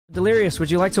Delirious, would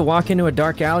you like to walk into a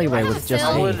dark alleyway with just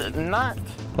I me? would not.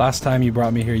 Last time you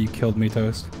brought me here, you killed me,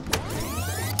 Toast.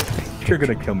 You're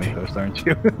gonna kill me, Toast, aren't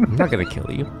you? I'm not gonna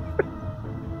kill you.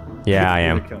 Yeah, I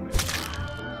am.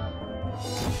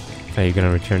 Are you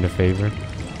gonna return the favor?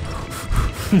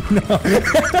 No.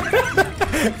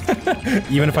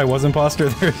 Even if I was imposter,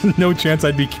 there's no chance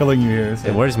I'd be killing you here. So.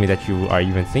 It worries me that you are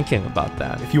even thinking about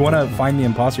that. If you want to find the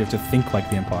imposter, you have to think like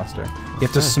the imposter. You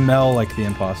have to smell like the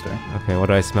imposter. Okay, what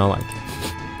do I smell like?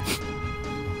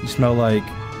 You smell like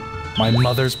my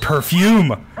mother's perfume.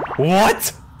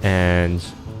 What? And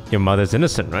your mother's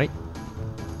innocent, right?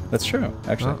 That's true,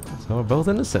 actually. Oh, so we're both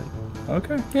innocent.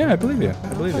 Okay. Yeah, I believe you.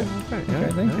 I believe you.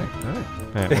 Okay, thank you.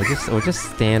 Alright, we'll just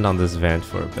stand on this vent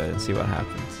for a bit and see what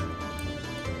happens.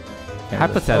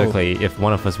 Hypothetically, if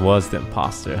one of us was the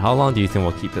imposter, how long do you think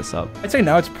we'll keep this up? I'd say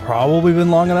now it's probably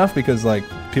been long enough because like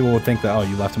people would think that, oh,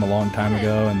 you left him a long time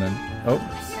ago, and then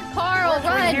Carl,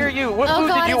 Where run! did we hear you? What Oh food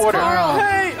God, did you it's order? Carl.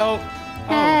 Hey! Oh.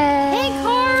 Hey,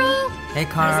 Carl! Hey,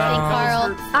 Carl. Hey,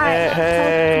 Carl. Alright,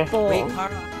 Hey. people. Wait,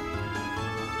 Carl.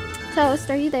 Toast,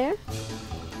 are you there?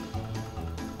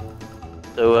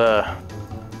 So,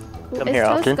 come Is here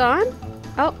Toast often. gone?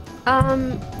 Oh,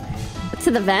 to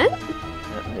the vent?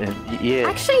 Yeah.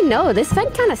 Actually, no. This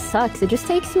vent kind of sucks. It just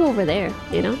takes you over there,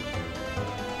 you know?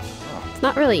 It's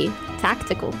not really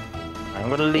tactical. I'm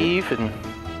gonna leave and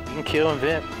you can kill and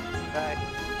vent. Bye.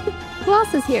 Who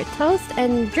else is here? Toast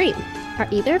and Dream. Are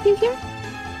either of you here?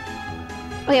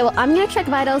 Okay, well, I'm gonna check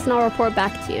vitals and I'll report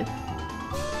back to you.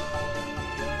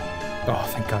 oh,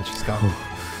 thank God she's gone.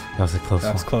 That was a close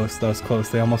That was one. close. That was close.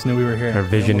 They almost knew we were here. Her They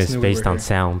vision almost is knew we based were on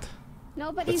here.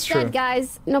 Nobody's sound. That's dead, true.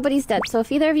 guys. Nobody's dead. So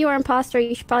if either of you are imposter,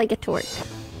 you should probably get to work.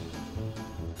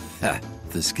 Ha,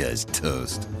 this guy's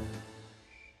toast.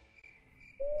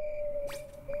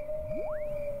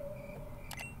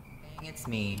 It's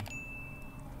me.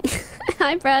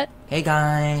 Hi, Brett. Hey,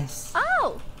 guys.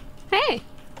 Oh! Hey.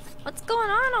 What's going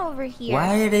on over here?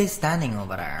 Why are they standing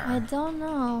over there? I don't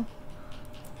know.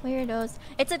 Weirdos.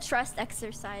 It's a trust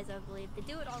exercise, I believe. They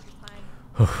do it all the time.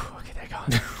 Okay, they're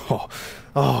gone.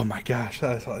 Oh my gosh,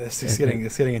 it's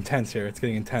getting intense here. It's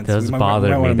getting intense. It does We might bother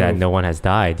me wanna that move. no one has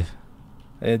died.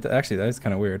 It actually, that is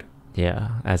kind of weird. Yeah,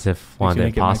 as if one of the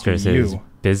Makes you make it imposters is you.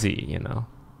 busy, you know,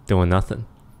 doing nothing.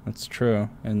 That's true.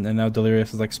 And now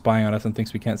Delirious is like spying on us and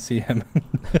thinks we can't see him.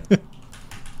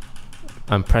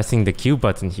 I'm pressing the Q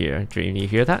button here. Dream, you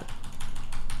hear that?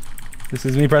 This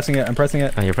is me pressing it. I'm pressing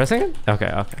it. Oh, you're pressing it? Okay,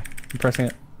 okay. I'm pressing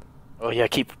it. Oh yeah,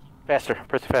 keep faster.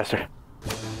 Press it faster.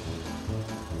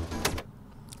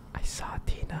 I saw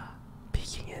Tina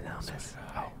peeking in on this.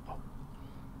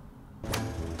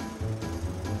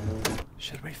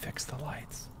 Should we fix the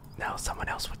lights? No, someone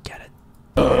else would get it.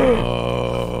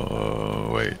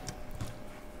 Oh, wait.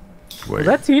 Was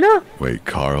that Tina? Wait,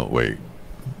 Carl, wait.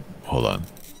 Hold on.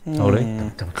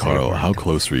 Don't Carl, how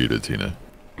close were you to Tina?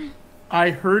 I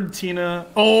heard Tina.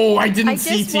 Oh, I didn't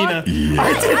see Tina. Yeah.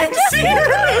 I didn't see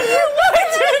her.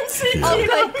 I didn't see Tina.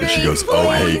 Oh, And she goes, oh,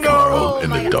 hey, Carl, in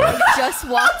the dark. Just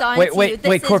walked on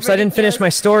Wait, Corpse, I didn't finish my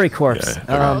story, Corpse.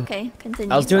 Yeah, okay,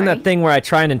 continue. I was doing sorry. that thing where I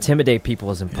try and intimidate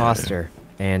people as imposter,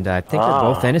 and I think they're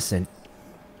both innocent.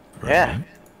 Yeah.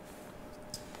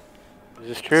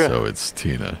 This is true. So it's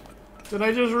Tina. Did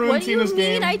I just ruin What do you Tina's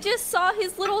mean? game? I just saw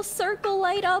his little circle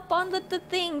light up on the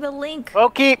thing, the link.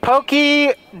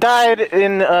 Pokey died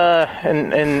in Oh,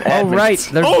 admin. right.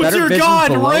 There's Oh better dear vision God,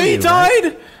 below Ray you, right?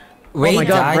 died. Ray Oh my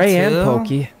God, died Ray too? and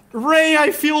Pokey. Ray,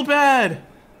 I feel bad.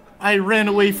 I ran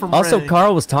away from Also, Ray.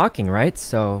 Carl was talking, right?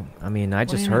 So, I mean, I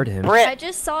just heard him. I Brett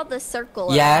just saw the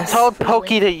circle. Yes. told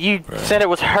Pokey that you said it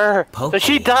was her. So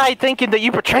she Pokey. died thinking that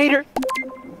you betrayed her.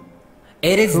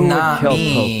 It is Who would not kill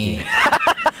me.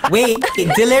 Wait,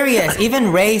 Delirious.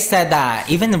 Even Ray said that.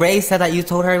 Even Ray said that you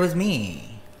told her it was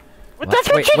me. But that's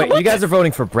what Wait, you guys are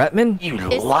voting for Bretman? You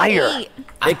It's liar. 8.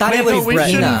 I thought it No, was we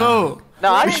shouldn't Tina. vote.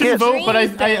 No, I We should should vote, but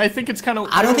Dream I think it's kind of.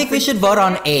 I don't think we should vote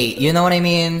on 8. You know what I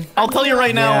mean? I'll tell you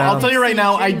right now. Yeah. I'll tell you right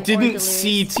now. I Dream or didn't Delirious.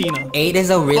 see Tina. 8 is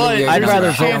a really But weird I'd there's rather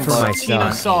a vote chance for that myself.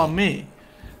 Tina saw me.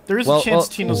 There is a Well, chance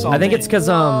Tina saw me. I think it's because,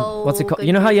 what's it called?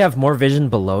 You know how you have more vision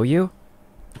below you?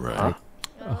 Right.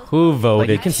 Who Like, voted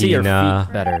you can see your Tina?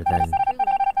 feet better than...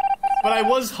 But I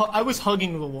was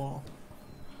hugging the wall.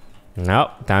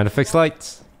 Nope, time to fix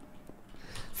lights.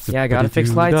 Yeah, I gotta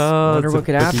fix lights. Wonder what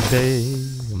could happen.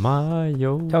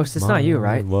 Toast, it's not you,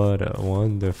 right? What a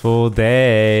wonderful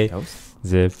day. Toast?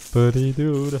 Zippity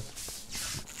doo.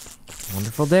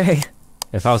 Wonderful day.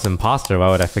 If I was an imposter, why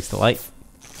would I fix the light?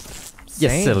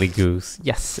 Yes, Same. silly goose.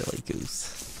 Yes, silly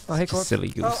goose. Oh, hey, Just Corpse. silly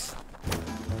goose.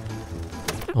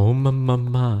 Oh my my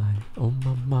my. Oh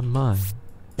my my my.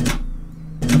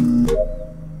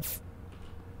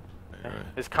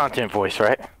 His content voice,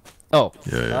 right? Oh.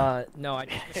 Yeah. No, I.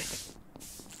 His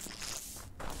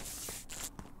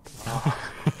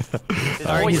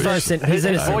Alright, voice he's starts, innocent. He's his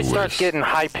innocent. voice I starts wish. getting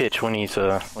high pitched when he's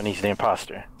the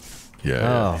imposter. Yeah.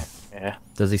 Oh. Yeah.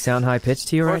 Does he sound high pitched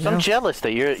to you right I'm now? jealous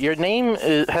that your name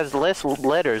has less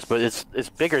letters, but it's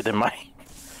bigger than mine.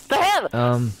 The hell?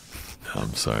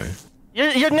 I'm sorry.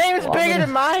 Your name is bigger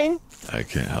than mine. I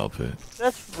can't help it.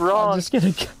 That's wrong. I'm just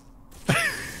gonna.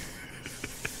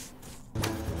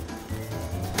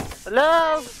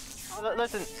 Hello.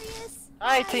 Listen.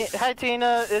 Hi,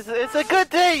 Tina. It's a good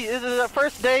day. This is our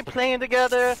first day playing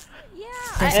together.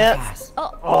 Yeah.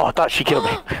 Oh, I thought she killed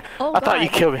me. Oh, I thought you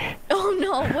God. killed me. Oh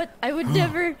no! What? I would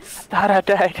never. Thought I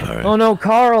died. All right. Oh no,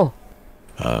 Carl.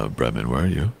 Bremen, where are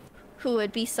you? Who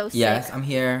would be so sick? Yes, I'm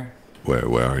here. Where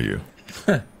are you?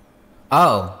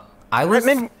 Oh, I was.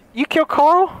 Redmond, you killed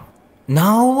Carl?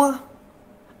 No,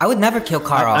 I would never kill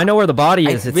Carl. I know where the body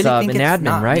I is. It's really think an it's admin,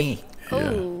 not right? me.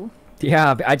 Oh.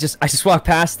 Yeah, I just walked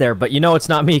past there, but you know it's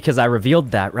not me because I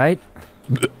revealed that, right?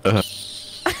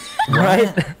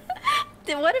 Right?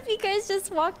 Then what if you guys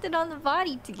just walked in on the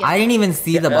body together? I didn't even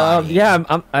see the body. Yeah,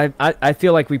 I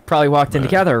feel like we probably walked in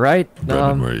together, right?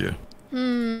 Bremen, where are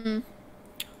you?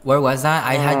 Where was that?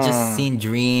 I had just seen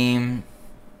Dream.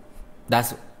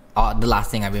 That's the last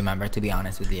thing I remember, to be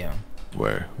honest with you.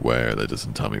 Where? That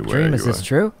doesn't tell me where Dream, you is this are.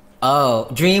 true? Oh,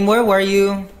 Dream, where were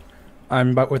you?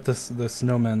 I'm about with the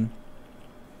snowman.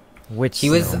 Which He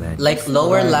was snowman? like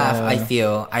lower Right, left, I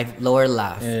feel. Lower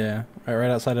left. Yeah,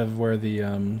 right outside of where the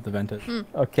vent is.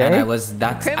 Okay. And I was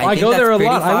that's. I, I think go that's there a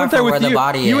pretty lot. I far went there from with where the you.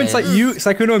 body You and is.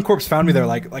 Sykkuno and Corpse found me there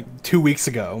like 2 weeks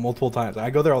ago, multiple times.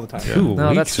 I go there all the time. 2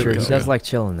 No, that's weeks true. He ago. does like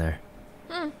chilling there.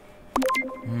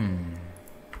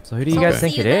 So who do you So guys we'll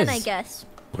think see it you then, is? I guess.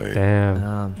 Wait.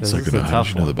 Damn. This is a Sykkuno, how tough did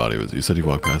you know one. the body was? You said you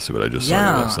walked past it, but I just saw it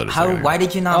Yeah. outside. How? Why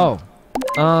did you not? Oh.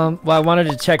 Well, I wanted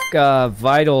to check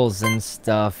vitals and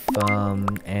stuff.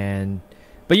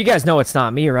 But you guys know it's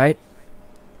not me, right?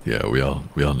 Yeah, we all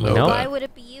know No. Why that. would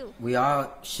it be you? We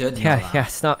all should. know Yeah, that.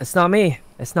 yeah. It's not me.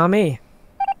 It's not me.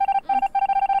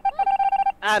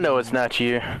 I know it's not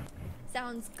you.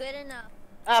 Sounds good enough.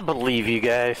 I believe you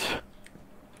guys.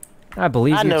 I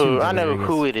believe I you too. know Rodriguez.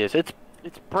 who it is. It's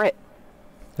Brett.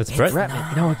 It's Brett.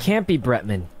 Bretman. No, it can't be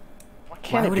Bretman. Why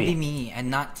can't Why it would it be? be me and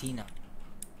not Tina?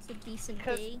 It's a decent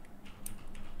day.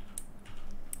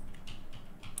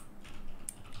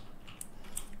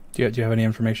 Do you have any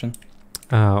information?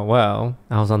 Well,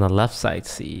 I was on the left side,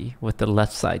 see, with the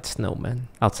left side snowman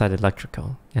outside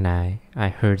electrical, and I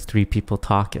heard 3 people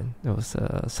talking. It was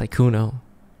Sykkuno,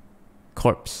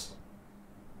 Corpse,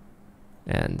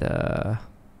 and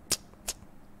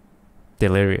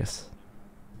Delirious,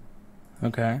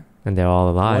 Okay. and they're all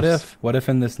alive. What if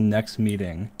in this next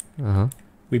meeting Uh-huh.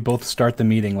 we both start the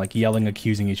meeting like yelling,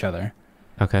 accusing each other,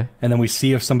 Okay. and then we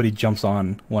see if somebody jumps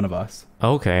on one of us,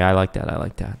 Okay, I like that.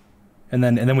 and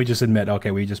then we just admit,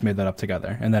 okay, we just made that up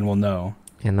together, and then we'll know.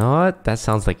 You know what? That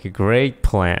sounds like a great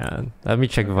plan. Let me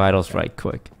check vitals right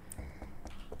quick.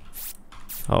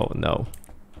 Oh no.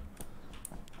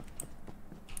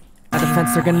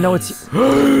 Defense, they're gonna know it's.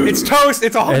 It's Toast.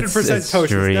 It's 100% It's Toast.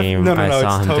 Dream. No, I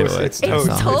saw it's him do Toast. it. It's I Toast.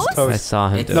 saw him. It's Toast? I Toast. saw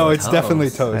him It's do No, it. it's definitely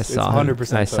Toast. Toast. I It's saw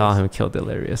 100% him. I Toast. saw him kill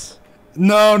Delirious.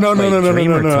 No. Wait,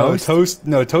 Dream or Toast? Toast.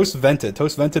 No, Toast vented.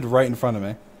 Toast vented right in front of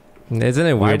me. Isn't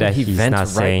it Why weird would that he he's vent not right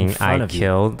in saying front I of you?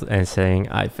 killed and saying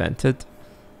I vented?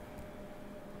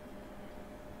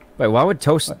 Wait, why would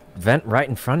Toast vent right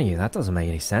in front of you? That doesn't make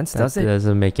any sense, does That it?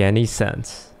 doesn't make any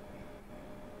sense.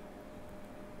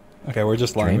 Okay, we're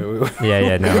just lying.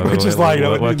 Yeah, no, We're just lying.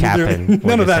 We're capping. None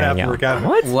We're of that just saying, happened. We're capping.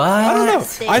 What? What? I don't know.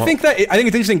 Sick. I think it's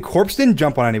interesting. Corpse didn't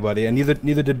jump on anybody, and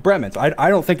neither did Bremen. I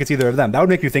don't think it's either of them. That would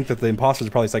make you think that the imposters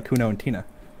are probably Sykkuno and Tina.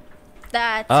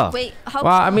 That's Oh. wait. How?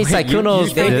 Well, I mean,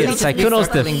 Sykkuno's you- you- Sykkuno's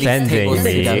circling these defending tables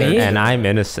me, together. and I'm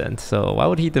innocent. So why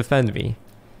would he defend me?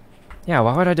 Yeah,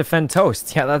 why would I defend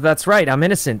Toast? Yeah, that's right. I'm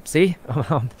innocent. See,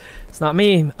 it's not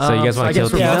me. So you guys wanna I kill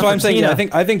guess we're Tina? Yeah, that's going why for I'm saying. Tina.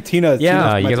 I think Tina.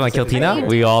 Yeah. You guys want to kill Tina?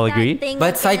 We all agree.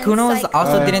 But Sykkuno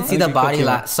also didn't see the Okay, body.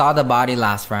 Tina. Saw the body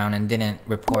last round and didn't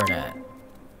report it.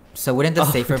 So wouldn't the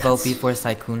safer vote be for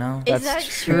Sykkuno? Is that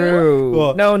true? True.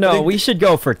 Well, I no, think- we should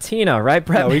go for Tina, right,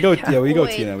 Brett? Yeah, we go. Yeah, we go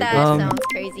Wait, Tina. We that go. sounds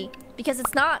crazy. Because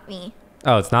it's not me.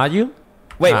 Oh, it's not you?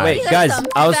 Wait, Alright. wait, These are guys. some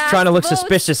I was fast trying to look votes.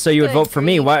 suspicious, so you would Good vote for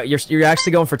me. grief. Why? You're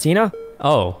actually going for Tina?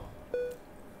 Oh.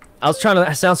 I was trying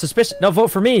to sound suspicious. No, vote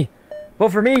for me.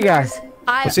 Vote for me, guys.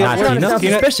 See, Not Tina, Tina?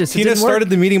 Tina, Suspicious. It Tina didn't work. started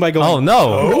the meeting by going. Oh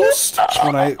no. Toast?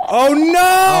 When I. Oh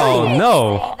no! Oh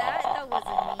no. That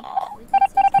wasn't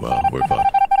me. Well, we're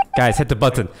fucked. Guys, hit the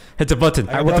button. Hit the button.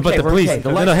 Hit the button, please.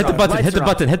 No, hit the button. Hit the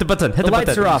button. Hit the button. Hit the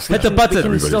button. Hit the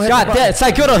button. God damn,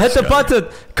 Saikuno, hit the button.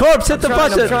 Corpse, hit the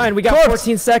button. I'm trying. We got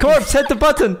 14 seconds. Corpse, hit the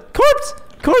button. Corpse,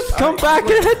 come back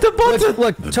and hit the button.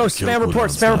 Look, Toast, spam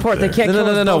report. They can't.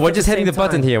 No. We're just hitting the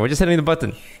button here. We're just hitting the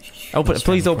button.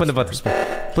 Please open the button.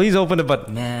 Please open the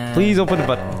button. Please open the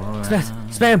button.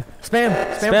 Spam.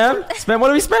 What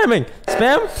are we spamming?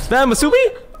 Spam, Masubi?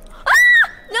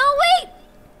 No, wait!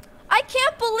 I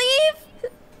can't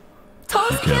believe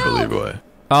Toast Can't killed. believe what.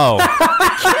 Oh.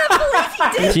 I can't believe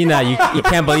he did. Tina, you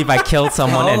can't believe I killed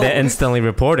someone and then instantly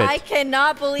reported. I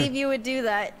cannot believe you would do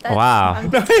that. That's, Wow.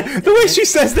 The way she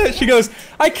says that, she goes,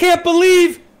 "I can't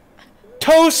believe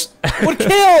Toast would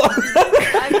kill."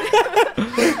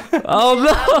 Oh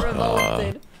no!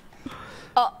 revolted.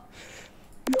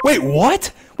 Wait,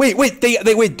 what? Wait,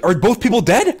 they wait. Are both people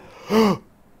dead?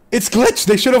 It's glitched.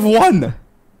 They should have won.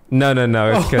 No.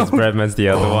 It's because Breadman's the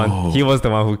other one. He was the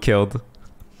one who killed.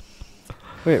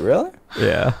 Wait, really?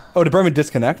 Yeah. Oh, did Bremen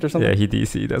disconnect or something? Yeah, he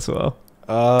DC'd as well.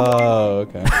 Oh,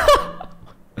 okay.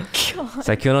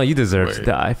 Saikuno, you deserve to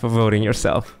die for voting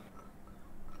yourself.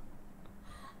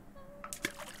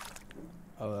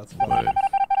 Oh, that's funny.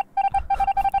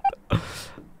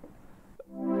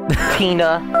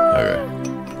 Tina. Okay.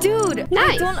 Dude,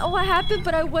 Nice. I don't know what happened,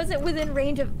 but I wasn't within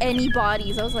range of any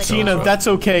bodies. I was like, Tina, oh. that's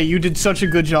okay. You did such a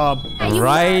good job.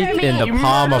 Right in the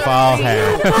palm of our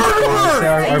hand.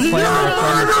 Our plan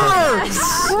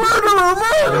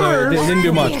They didn't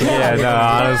do much. Yeah, no,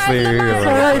 honestly.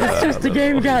 Alright, it's just a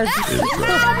game, guys.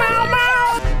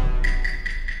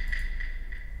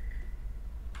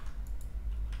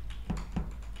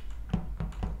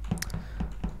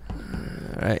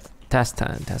 Alright, test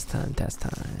time.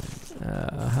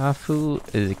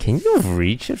 Hafu, can you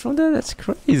reach it from there? That's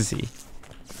crazy.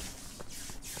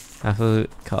 Hafu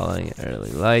calling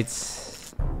early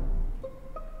lights.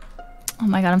 Oh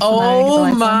my god, I'm so mad.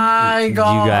 Oh my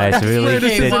god. You guys really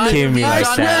did kill me like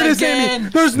I swear that. to Sammy,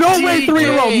 there's no way 3 in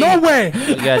a row. No way.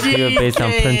 You guys do it based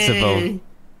on principle.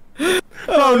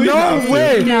 Oh, no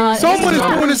way. No, Someone is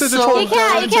doing this as a troll. You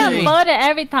can't vote it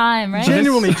every time, right?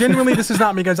 Genuinely, this is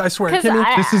not me, guys. I swear. 'Cause Kimmy,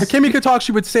 I- if Kimmy could talk,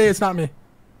 she would say it's not me.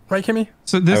 Right, Kimmy?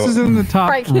 So this is in the top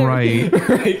Right, right.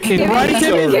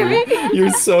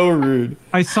 You're so rude.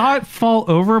 I saw it fall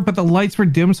over, but the lights were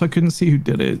dim, so I couldn't see who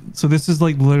did it. So this is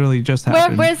like literally just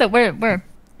happened. Where is it? Where?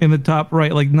 In the top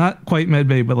right, like not quite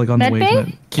medbay, but like on the way.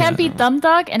 Medbay? Can't be Dumb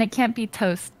Dog and it can't be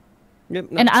Toast.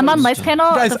 And I'm on lights panel.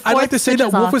 Guys, the I'd like fourth to say switch that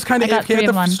is Wolf off. was kind I of got AFK at 3 in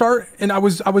the one. start, and I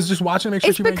was just watching to make sure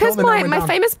It's she went because killed, and then I my went down.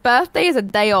 famous birthday is a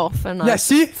day off, and Yeah,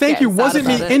 see? Thank you. Wasn't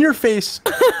me. In your face.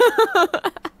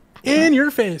 In your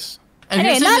face.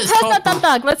 Anyway, not Toast, not Dumb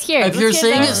Dog. Let's hear it. If you're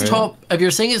saying it's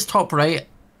top, right,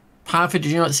 Hafu, did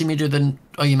you not see me do the?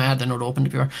 Oh, you may have the node open to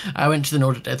be fair. I went to the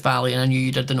node at Death Valley, and I knew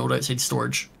you did the node outside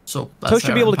storage. So that's Toast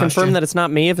should be able to confirm that it's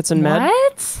not me if it's in med.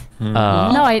 What?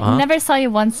 No, I never saw you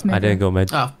once, Med. I didn't go med.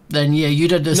 Oh, then yeah, you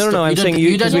did this. No, I'm saying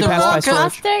you did the rocket.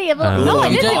 After you no, I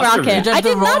did the rocket. I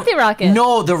did not the rocket.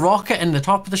 No, the rocket in the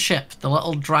top of the ship, the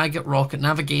little drag it rocket,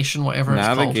 navigation, whatever it's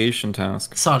called. Navigation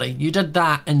task. Sorry, you did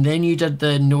that, and then you did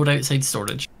the node outside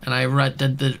storage, and I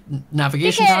did the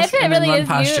navigation task, If it and then really run is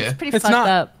past you, you. it's pretty It's fucked not.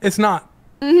 up. It's not.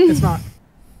 It's not.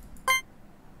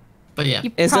 But yeah.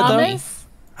 You Is it though? promise?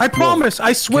 I promise.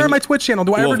 I swear my Twitch channel.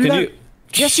 Do I ever do that?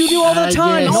 Yes, you do all the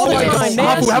time. yes, all the yes, time, yes, man.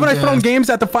 yes. Haven't I thrown games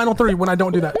at the final 3 when I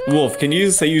don't do that? Wolf, can you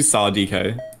say you saw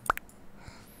DK?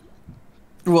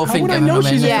 Wolf How ain't would I giving know him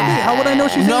she's anything. Yeah. How would I know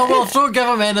she's No, AFK? Wolf, don't give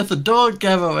him anything. Don't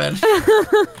give him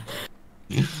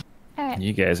anything.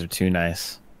 You guys are too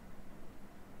nice.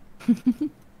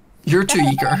 You're too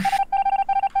eager.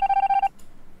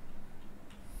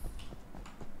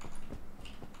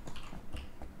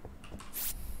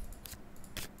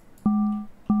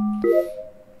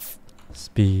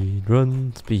 Speed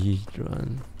run.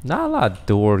 Not a lot of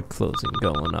door closing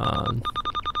going on.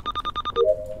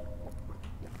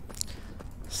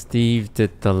 Steve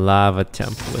did the lava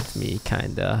temp with me,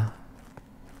 kinda.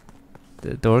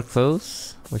 The door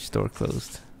close? Which door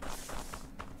closed?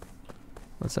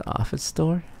 What's the office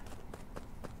door?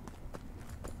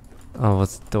 Oh,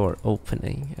 what's the door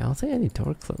opening? I don't think any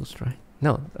door closed, right?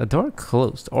 No, a door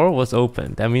closed or was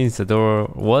open. That means the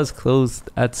door was closed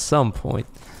at some point.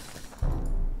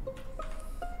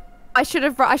 I should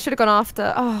have gone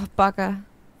after. Oh, bugger.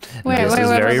 This is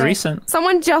very recent.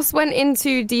 Someone just went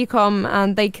into decom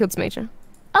and they killed Smager.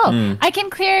 Oh, I can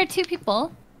clear 2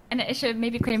 people, and it should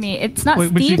maybe clear me. It's not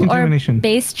Wait, which Steve or decontamination?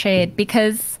 Base Trade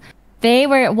because they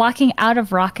were walking out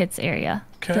of Rocket's area,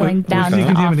 going down to the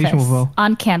Decontamination will office fall.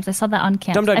 on camps. I saw that on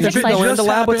camps. Dumb Duck, And did it's you go like, into the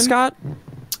lab with Scott?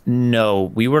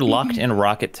 No, we were locked in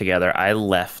rocket together. I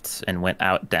left and went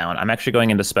out down. I'm actually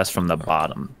going into spec from the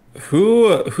bottom.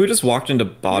 Who just walked into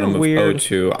bottom of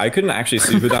O2? I couldn't actually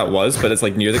see who that was, but it's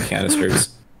like near the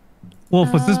canisters.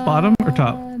 Wolf, was this bottom or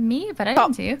top? Me, but I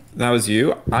didn't see you. That was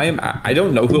you. I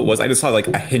don't know who it was. I just saw like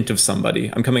a hint of somebody.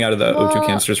 I'm coming out of the O2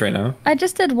 canisters right now. I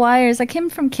just did wires. I came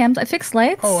from cams. I fixed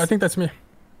lights. Oh, I think that's me.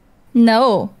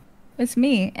 No, it's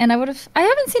me. And I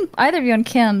haven't seen either of you on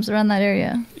cams around that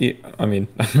area. Yeah, I mean,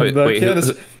 wait,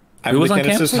 who was on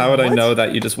canisters? cams? How would I know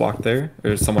that you just walked there,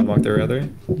 or someone walked there rather?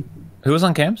 Who was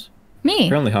on cams? Me.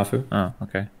 Apparently Hafu. Oh,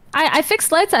 okay. I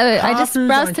fixed lights. I just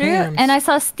browsed through and I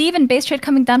saw Steve and Base Trade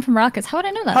coming down from rockets. How would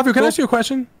I know that? Hafu, can I ask you a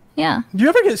question? Yeah. Do you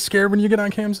ever get scared when you get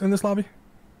on cams in this lobby?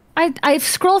 I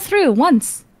scroll through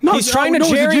once. No, he's trying to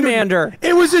gerrymander.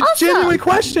 It was a genuine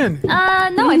question. No,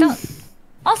 I don't.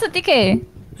 Also, DK.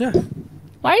 Yeah.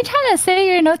 Why are you trying to say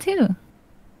you're no too?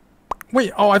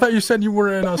 Wait, I thought you said you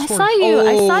were in storage.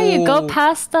 I saw you go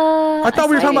past the. I thought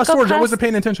we were talking about storage. I wasn't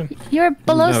paying attention. You're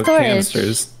below storage.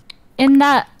 Canisters. In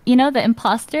that, the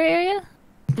imposter area?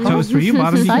 Toast, were you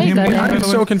bottom decom? I'm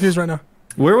so confused right now.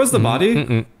 Where was the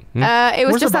body? It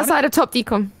was just outside of top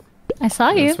decom. I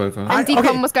saw you. And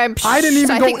decom was going. I didn't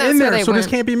even go in there, so this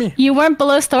can't be me. You weren't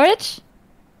below storage?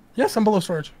 Yes, I'm below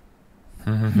storage.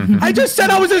 I just said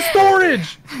I was in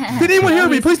storage. Did anyone hear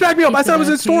me? Please back me up. I said I was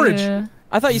in storage.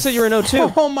 I thought you said you were in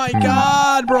O2. Oh my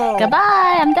god, bro.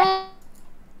 Goodbye. I'm dead.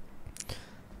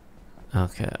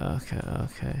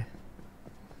 Okay.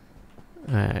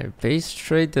 Alright, Base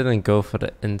Trade didn't go for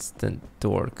the instant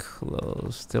door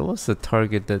close. There was a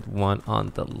targeted one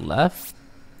on the left.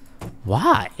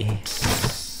 Why?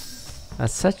 That's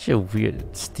such a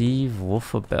weird Steve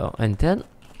Wolfabell. And then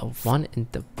a one in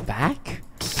the back?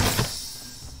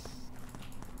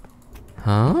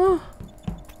 Huh?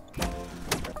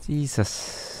 These are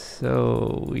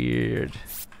so weird.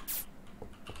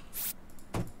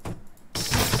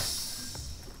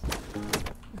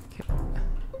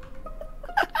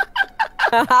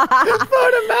 Vote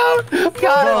him out. Bro,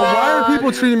 why are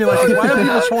people treating me like this? Why are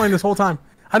people trolling this whole time?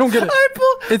 I don't get it.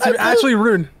 It's actually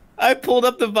rude. I pulled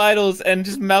up the vitals and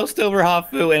just moused over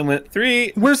Hafu and went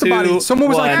 3. Where's the body? Someone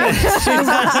was on cams.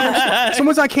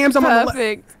 Someone's on cams. I'm on the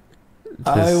Perfect.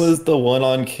 I was the one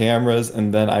on cameras,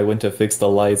 and then I went to fix the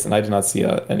lights, and I did not see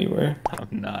it anywhere.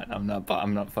 I'm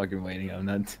not fucking waiting.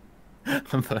 I'm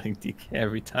voting DK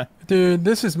every time. Dude,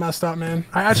 this is messed up, man.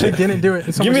 I actually didn't do it.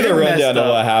 Give me the rundown of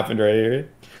what happened right here.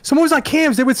 Someone was on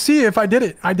cams. They would see if I did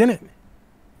it. I didn't.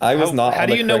 I was not. How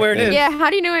do you know where it is? Yeah, how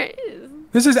do you know where it is?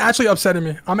 This is actually upsetting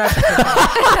me. I'm actually.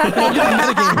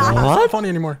 It's not funny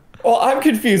anymore. Well, I'm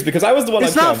confused because I was the one.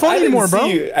 It's not funny anymore, bro.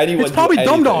 It's probably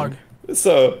Dumb Dog.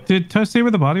 So. Did Toast say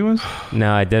where the body was?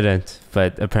 No, I didn't.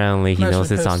 But apparently he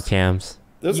knows it's on cams.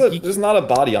 There's not a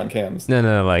body on cams.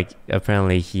 No, like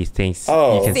apparently he thinks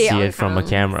you can see it from a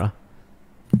camera.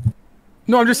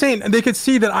 No, I'm just saying they could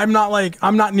see that I'm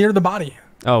not near the body.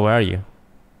 Oh, where are you?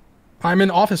 I'm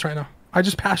in office right now. I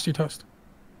just passed you, Toast.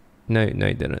 No, you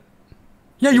didn't.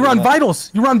 Yeah, you were on vitals.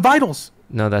 You were on vitals.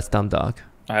 No, that's Dumb Dog.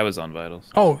 I was on vitals.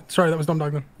 Oh, sorry, that was Dumb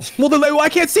Dog then. Well, I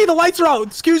can't see. The lights are out.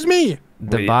 Excuse me.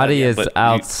 The body is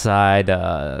outside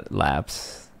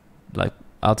labs, like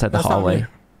outside the hallway.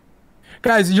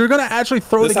 Guys, you're gonna actually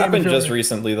throw this the game. This happened just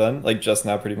recently, then, like just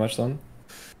now, pretty much, then.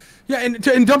 Yeah,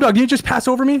 and Dumb Dog, you just pass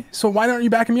over me. So why aren't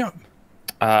you backing me up?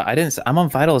 I didn't. I'm on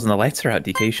vitals and the lights are out.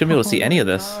 DK, you shouldn't be able to see any of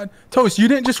this. God. Toast, you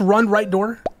didn't just run right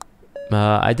door.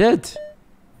 I did.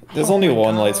 There's only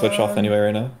one light switch off anyway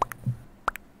right now.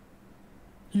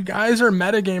 You guys are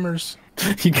meta gamers.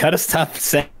 You gotta stop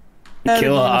saying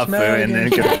kill off and then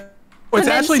go. It's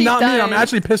actually not me. I'm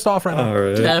actually pissed off right now.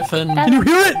 Right. Can you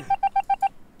hear it?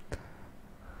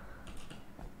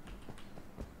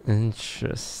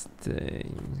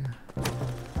 Interesting.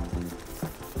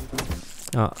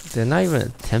 Oh, they're not even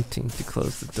attempting to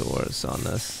close the doors on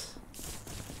us.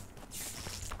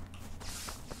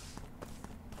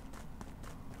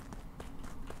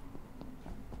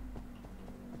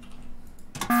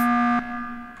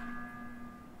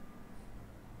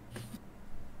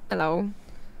 Hello.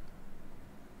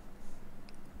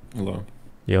 Hello.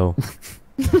 Yo.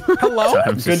 Hello?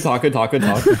 Good talk.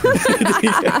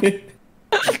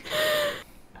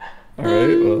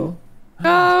 Alright, well.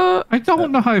 I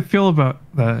don't know how I feel about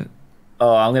that.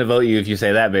 Oh, I'm gonna vote you if you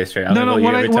say that, Base Trade. No,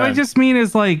 what I just mean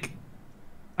is like,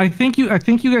 I think you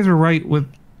guys were right with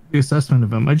the assessment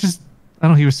of him. I don't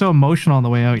know, he was so emotional on the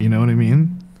way out, you know what I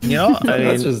mean? You know,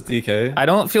 that's just DK. I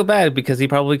don't feel bad because he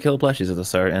probably killed plushies at the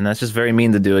start, and that's just very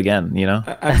mean to do again, you know?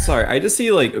 I'm sorry, I just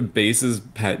see like Base's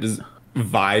pet just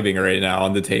vibing right now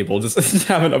on the table, just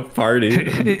having a party.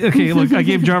 Okay, look, I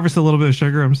gave Jarvis a little bit of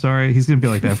sugar. I'm sorry. He's gonna be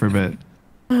like that for a bit.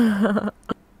 I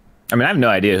mean, I have no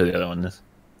idea who the other one is.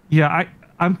 Yeah,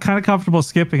 I'm kind of comfortable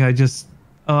skipping. I just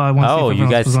I want to see if you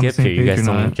everyone guys else was on the skip same here. You page guys or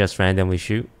don't not. just randomly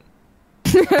shoot.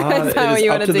 Is that what It you is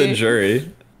want up to to the do?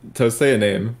 jury. Toast, say a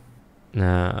name.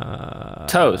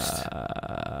 Toast.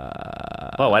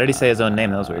 Well, why did he say his own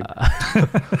name? That was weird.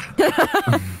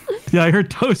 Yeah, I heard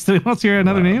Toast. Did anyone else hear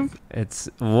another name? It's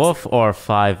Wolf or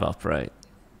 5 Up, right?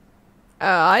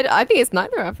 I think it's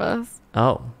neither of us.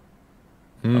 Oh.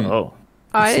 Oh.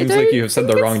 I Seems don't like you have said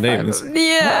the think wrong it's names.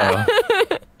 Yeah.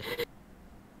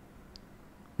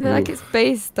 Like it's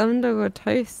based Dundog or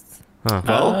Toast. Huh.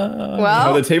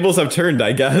 Well, the tables have turned,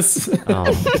 I guess. You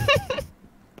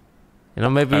know,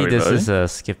 maybe Are we this voting? is a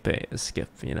skip,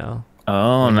 you know?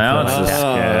 Oh, now it's a skip.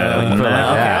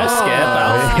 I'll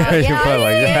skip. You put it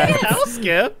like that. I'll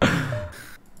skip. I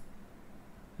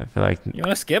feel like... You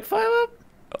want to skip 5 Up?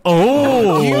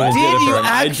 Oh! You I did, you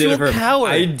I did it actual for him.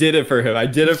 coward. I did it for him. I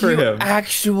did it for him.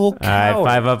 Actual coward.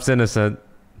 Alright, 5 Up's innocent.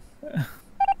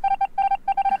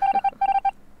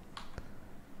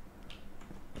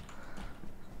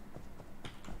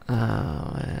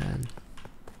 Oh, man.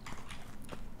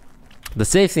 The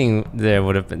safe thing there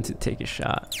would have been to take a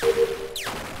shot.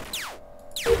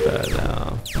 But,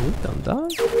 ooh, dum-dum.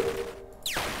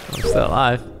 I'm still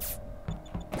alive.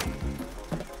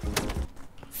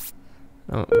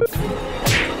 Oh.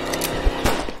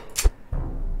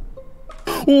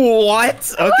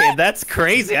 What? Okay, that's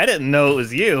crazy. I didn't know it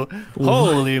was you.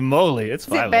 Holy moly. It's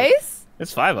 5 Is it Up. base?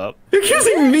 It's 5 Up. You're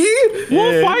accusing me?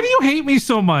 Wolf, why do you hate me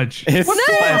so much? It's Well,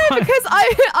 no, because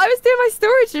I was doing my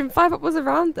storage and 5 Up was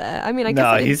around there. I mean, I guess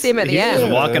I didn't see him at the he's end.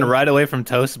 just walking right away from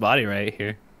Toast's body right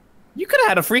here. You could have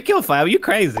had a free kill 5 Up. You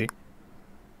crazy.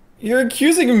 You're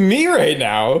accusing me right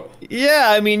now. Yeah,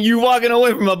 I mean, you walking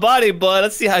away from a body, but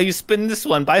let's see how you spin this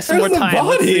one. Buy some Where's more the time.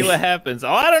 Let's body? see what happens.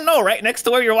 Oh, I don't know. Right next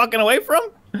to where you're walking away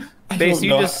from? Base, you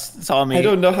know. just saw me. I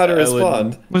don't know how to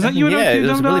respond. Was that you? Yeah, it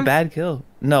was a really bad kill.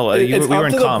 No, we It's were up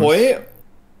in to the comms. point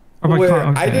my where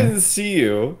God, I okay. didn't see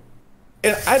you,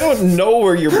 and I don't know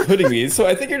where you're putting me. So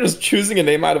I think you're just choosing a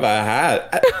name out of a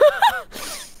hat.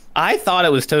 I thought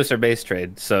it was Toast or Base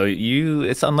Trade, so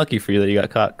it's unlucky for you that you got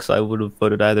caught, because I would have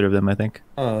voted either of them, I think.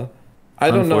 I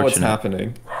don't know what's Unfortunate.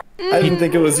 happening. I didn't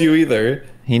think it was you either.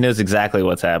 He knows exactly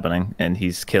what's happening, and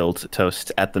he's killed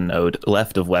Toast at the node,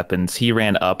 left of weapons. He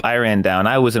ran up, I ran down,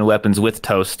 I was in weapons with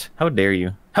Toast. How dare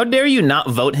you? How dare you not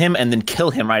vote him and then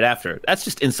kill him right after? That's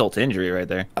just insult to injury right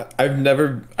there. I've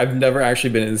never actually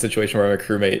been in a situation where I'm a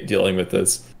crewmate dealing with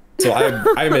this. So I'm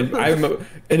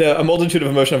in a multitude of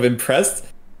emotion. I'm impressed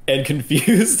and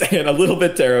confused and a little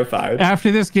bit terrified.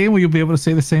 After this game, will you be able to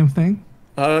say the same thing?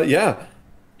 Yeah.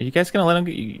 Are you guys gonna let him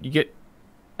you get?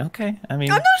 Okay, I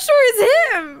mean, I'm not sure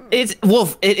it's him. it's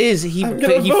Wolf. It is. He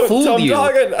vote fooled Tom you.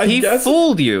 Dog, I He guess.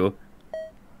 fooled you.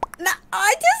 No,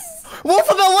 I just.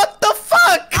 Wolfabelle, what the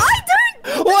fuck? I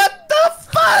don't. What the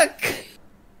fuck?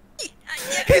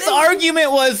 His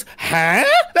argument was, huh?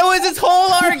 That was his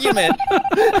whole argument.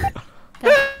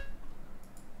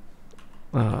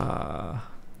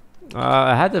 It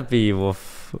had to be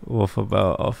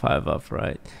Wolfabelle or 5 Up,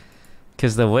 right?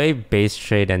 Because the way Base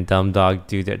Trade and Dumb Dog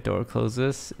do their door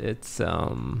closes, it's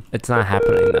not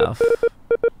happening enough.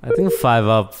 I think 5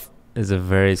 Up is a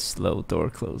very slow door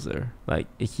closer. Like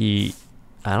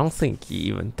I don't think he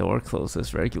even door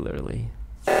closes regularly.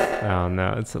 Oh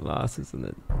no, it's a loss, isn't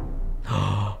it?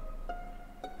 How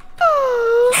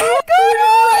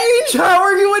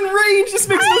are you in range? This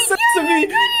makes no sense to me.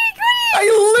 I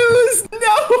lose.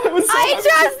 No, I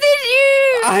trusted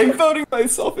you. I'm voting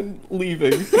myself and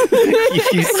leaving.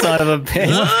 You son of a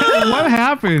bitch. What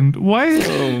happened? What?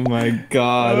 Oh my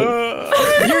god.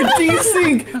 You're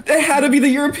desync. It had to be the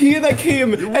European that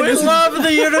came. We love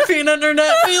the European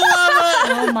internet. We love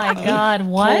it. Oh my god,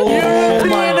 what? Oh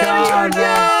my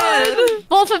god.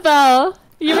 Wolfabelle,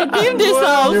 you redeemed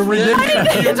yourself. You're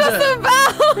ridiculous.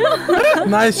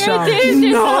 Nice shot.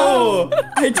 No,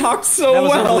 I talked so That was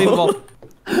well. unbelievable.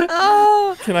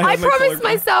 Oh, Can I I have my promised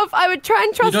color? myself I would try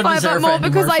and trust don't 5 Up deserve more it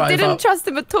because anymore, I 5 didn't Up. trust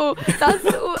him at all. That's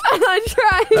and I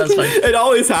tried. That's fine. It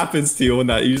always happens to you when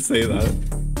you say that.